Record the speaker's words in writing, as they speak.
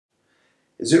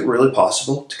Is it really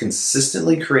possible to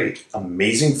consistently create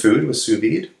amazing food with sous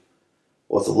vide?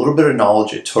 Well, with a little bit of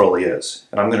knowledge, it totally is,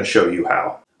 and I'm going to show you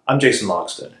how. I'm Jason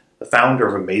Logston, the founder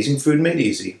of Amazing Food Made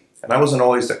Easy, and I wasn't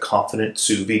always the confident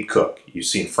sous vide cook you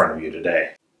see in front of you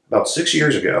today. About 6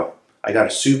 years ago, I got a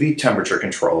sous vide temperature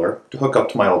controller to hook up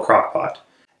to my old crock pot,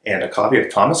 and a copy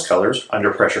of Thomas Keller's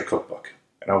Under Pressure cookbook,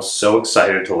 and I was so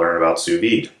excited to learn about sous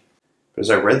vide. But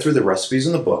as I read through the recipes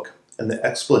in the book, and the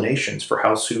explanations for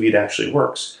how sous vide actually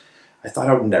works, I thought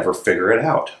I would never figure it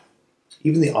out.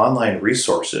 Even the online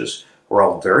resources were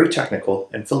all very technical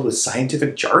and filled with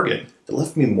scientific jargon that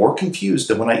left me more confused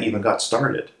than when I even got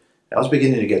started. I was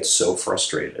beginning to get so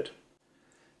frustrated.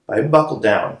 I buckled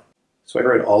down, so I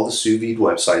read all the sous vide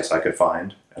websites I could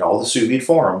find and all the sous vide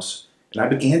forums, and I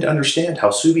began to understand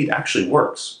how sous vide actually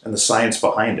works and the science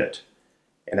behind it.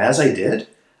 And as I did,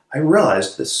 I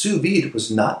realized that sous vide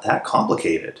was not that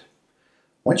complicated.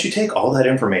 Once you take all that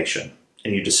information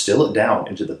and you distill it down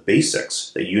into the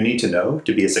basics that you need to know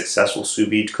to be a successful sous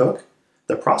vide cook,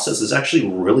 the process is actually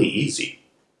really easy.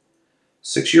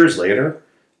 6 years later,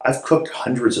 I've cooked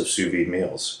hundreds of sous vide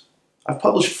meals. I've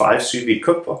published 5 sous vide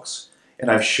cookbooks,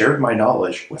 and I've shared my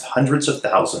knowledge with hundreds of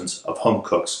thousands of home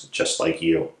cooks just like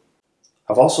you.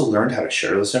 I've also learned how to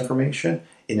share this information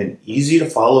in an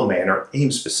easy-to-follow manner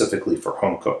aimed specifically for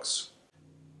home cooks.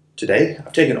 Today,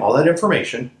 I've taken all that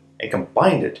information and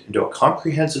combined it into a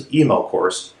comprehensive email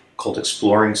course called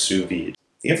Exploring Sous Vide.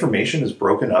 The information is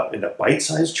broken up into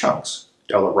bite-sized chunks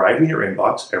that will arrive in your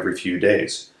inbox every few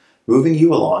days, moving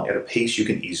you along at a pace you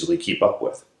can easily keep up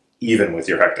with, even with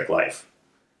your hectic life.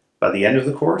 By the end of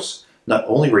the course, not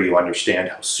only will you understand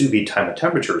how sous vide time and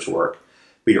temperatures work,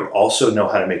 but you'll also know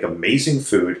how to make amazing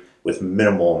food with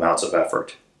minimal amounts of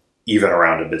effort, even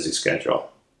around a busy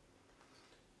schedule.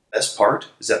 The best part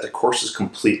is that the course is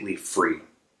completely free.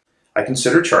 I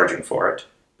consider charging for it,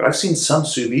 but I've seen some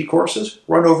sous vide courses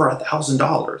run over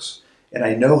 $1,000, and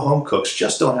I know home cooks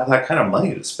just don't have that kind of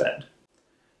money to spend.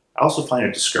 I also find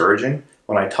it discouraging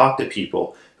when I talk to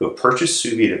people who have purchased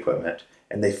sous vide equipment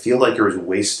and they feel like it was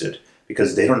wasted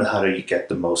because they don't know how to get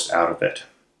the most out of it.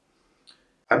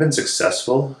 I've been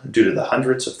successful due to the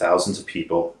hundreds of thousands of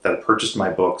people that have purchased my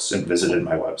books and visited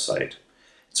my website.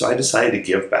 So I decided to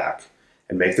give back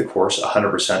and make the course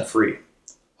 100% free.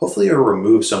 Hopefully it will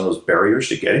remove some of those barriers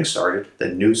to getting started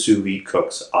that new sous vide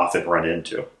cooks often run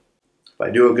into. If I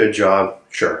do a good job,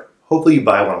 sure, hopefully you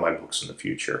buy one of my books in the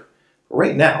future. But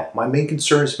right now, my main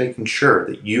concern is making sure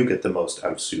that you get the most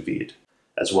out of sous vide,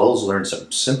 as well as learn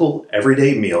some simple,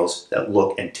 everyday meals that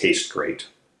look and taste great.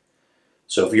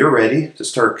 So if you're ready to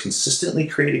start consistently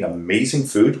creating amazing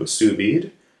food with sous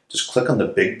vide, just click on the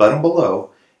big button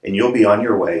below and you'll be on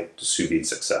your way to sous vide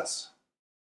success.